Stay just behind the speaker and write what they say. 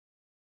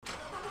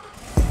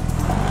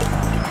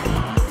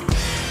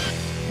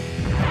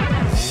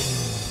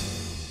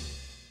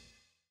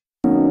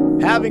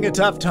Having a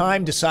tough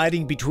time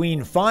deciding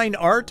between fine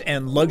art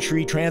and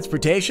luxury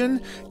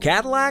transportation?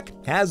 Cadillac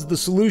has the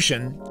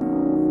solution.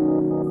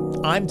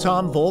 I'm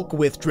Tom Volk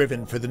with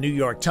Driven for the New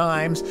York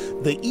Times.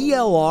 The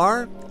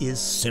ELR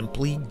is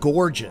simply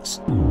gorgeous.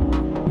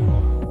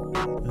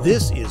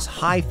 This is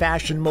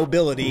high-fashion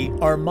mobility,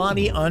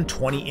 Armani on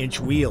 20-inch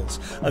wheels.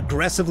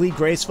 Aggressively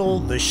graceful,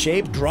 the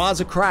shape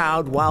draws a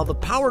crowd while the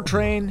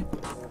powertrain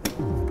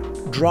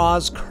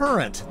draws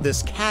current.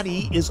 This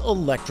Caddy is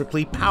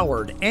electrically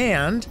powered,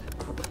 and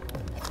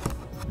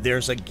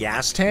there's a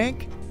gas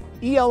tank.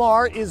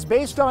 ELR is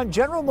based on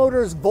General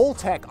Motors'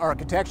 Voltec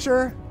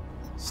architecture.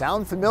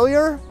 Sound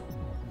familiar?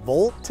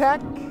 Voltec?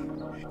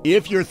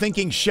 If you're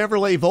thinking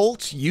Chevrolet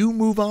Volt, you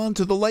move on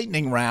to the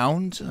lightning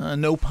round.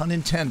 No pun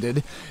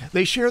intended.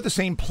 They share the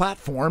same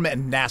platform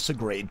and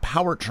NASA-grade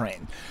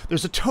powertrain.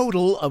 There's a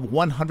total of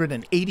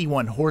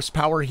 181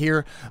 horsepower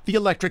here. The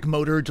electric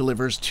motor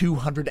delivers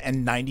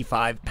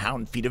 295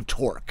 pound-feet of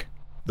torque.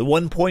 The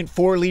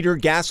 1.4-liter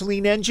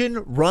gasoline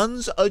engine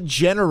runs a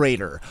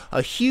generator.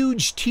 A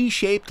huge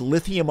T-shaped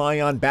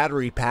lithium-ion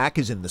battery pack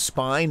is in the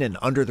spine and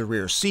under the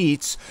rear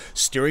seats.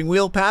 Steering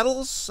wheel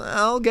paddles?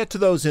 I'll get to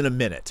those in a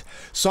minute.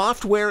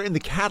 Software in the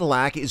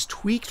Cadillac is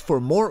tweaked for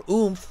more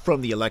oomph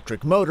from the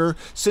electric motor,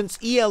 since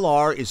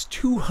ELR is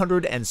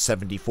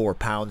 274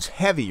 pounds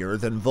heavier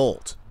than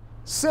Volt.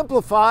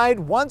 Simplified,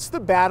 once the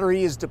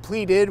battery is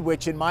depleted,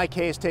 which in my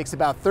case takes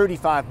about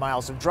 35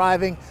 miles of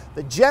driving,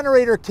 the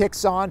generator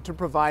kicks on to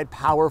provide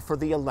power for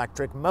the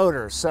electric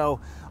motor.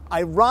 So,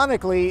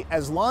 ironically,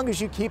 as long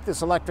as you keep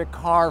this electric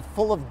car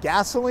full of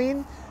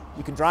gasoline,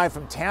 you can drive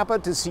from Tampa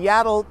to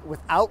Seattle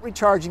without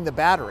recharging the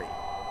battery.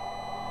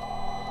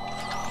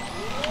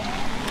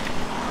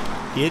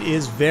 It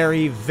is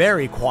very,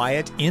 very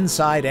quiet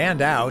inside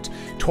and out.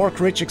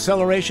 Torque-rich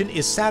acceleration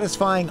is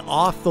satisfying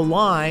off the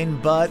line,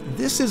 but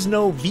this is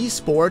no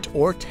V-Sport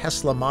or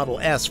Tesla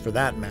Model S for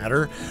that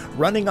matter.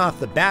 Running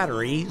off the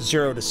battery,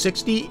 0 to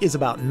 60 is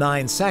about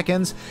 9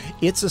 seconds.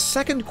 It's a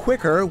second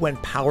quicker when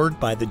powered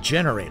by the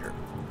generator.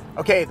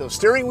 Okay, those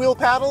steering wheel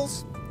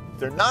paddles,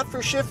 they're not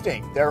for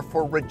shifting, they're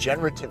for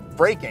regenerative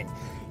braking.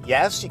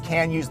 Yes, you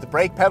can use the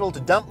brake pedal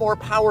to dump more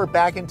power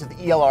back into the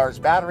ELR's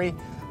battery,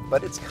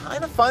 but it's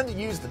kind of fun to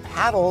use the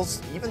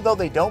paddles, even though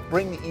they don't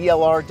bring the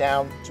ELR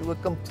down to a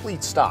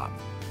complete stop.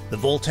 The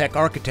Voltec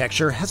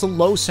architecture has a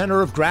low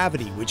center of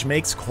gravity, which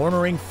makes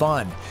cornering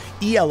fun.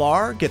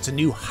 ELR gets a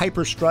new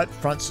hyperstrut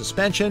front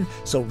suspension,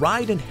 so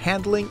ride and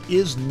handling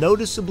is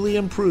noticeably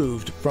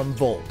improved from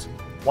Volt.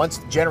 Once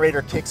the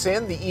generator kicks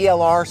in, the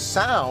ELR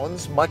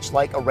sounds much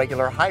like a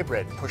regular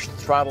hybrid. Push the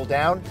throttle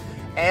down,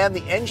 and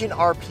the engine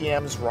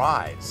RPMs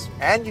rise,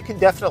 and you can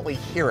definitely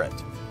hear it.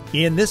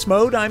 In this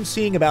mode, I'm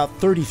seeing about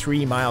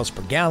 33 miles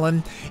per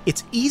gallon.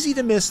 It's easy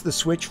to miss the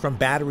switch from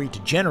battery to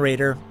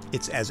generator.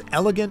 It's as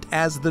elegant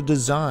as the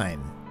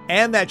design.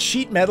 And that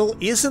sheet metal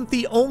isn't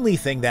the only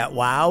thing that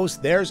wows.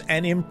 There's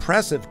an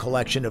impressive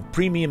collection of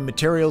premium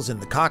materials in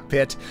the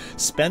cockpit.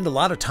 Spend a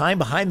lot of time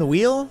behind the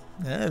wheel?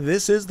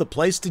 This is the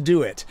place to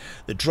do it.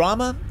 The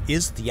drama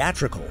is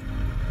theatrical.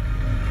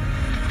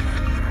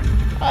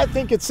 I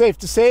think it's safe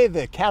to say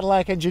that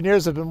Cadillac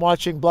engineers have been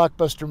watching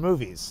blockbuster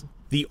movies.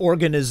 The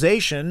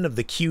organization of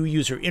the Q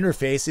user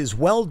interface is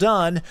well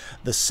done.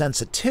 The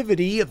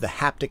sensitivity of the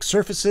haptic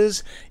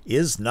surfaces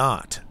is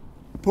not.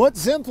 Put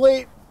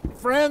simply,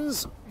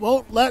 friends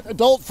won't let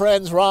adult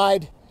friends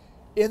ride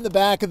in the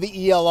back of the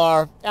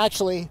ELR.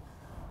 Actually,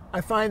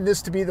 I find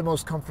this to be the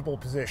most comfortable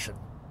position.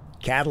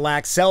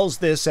 Cadillac sells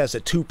this as a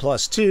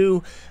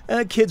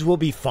 2+2. Kids will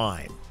be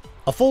fine.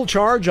 A full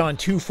charge on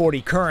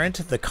 240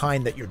 current, the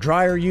kind that your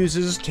dryer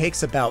uses,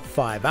 takes about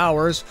 5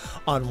 hours.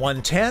 On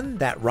 110,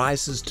 that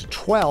rises to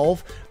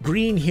 12.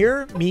 Green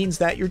here means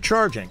that you're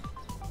charging.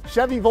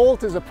 Chevy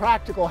Volt is a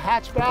practical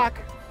hatchback.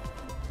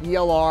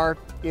 ELR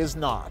is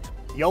not.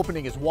 The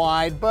opening is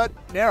wide but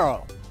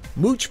narrow.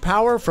 Mooch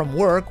power from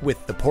work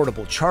with the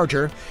portable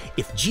charger.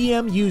 If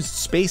GM used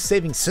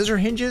space-saving scissor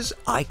hinges,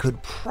 I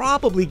could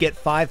probably get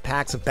 5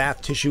 packs of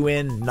bath tissue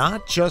in,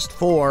 not just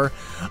 4.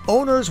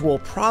 Owners will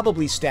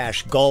probably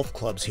stash golf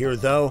clubs here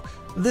though.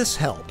 This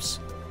helps.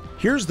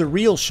 Here's the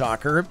real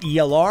shocker.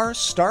 ELR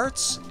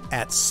starts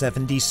at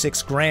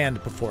 76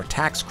 grand before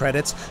tax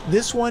credits.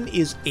 This one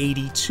is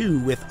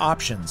 82 with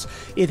options.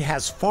 It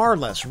has far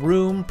less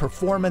room,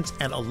 performance,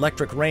 and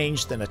electric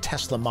range than a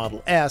Tesla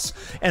Model S,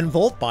 and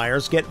Volt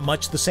buyers get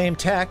much the same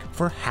tech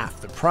for half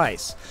the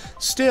price.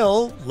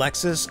 Still,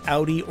 Lexus,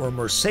 Audi, or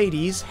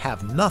Mercedes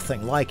have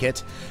nothing like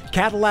it.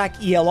 Cadillac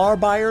ELR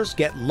buyers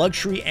get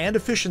luxury and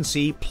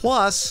efficiency,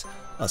 plus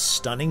a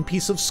stunning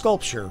piece of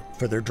sculpture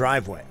for their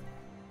driveway.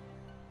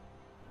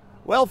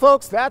 Well,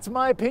 folks, that's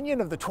my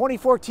opinion of the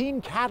 2014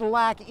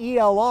 Cadillac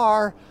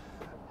ELR.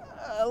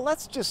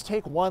 Let's just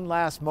take one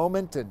last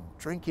moment and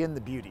drink in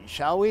the beauty,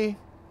 shall we?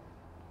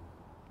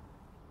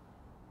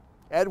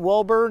 Ed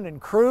Welburn and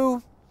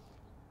crew,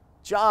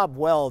 job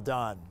well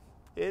done.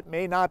 It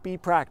may not be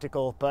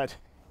practical, but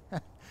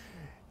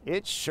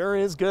it sure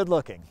is good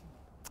looking.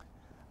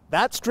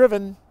 That's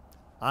Driven.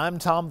 I'm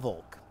Tom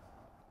Volk.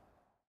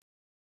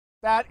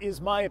 That is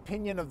my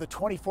opinion of the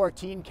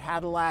 2014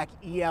 Cadillac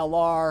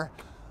ELR.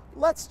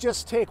 Let's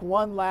just take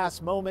one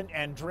last moment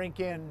and drink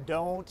in.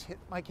 Don't hit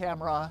my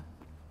camera.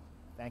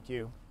 Thank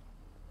you.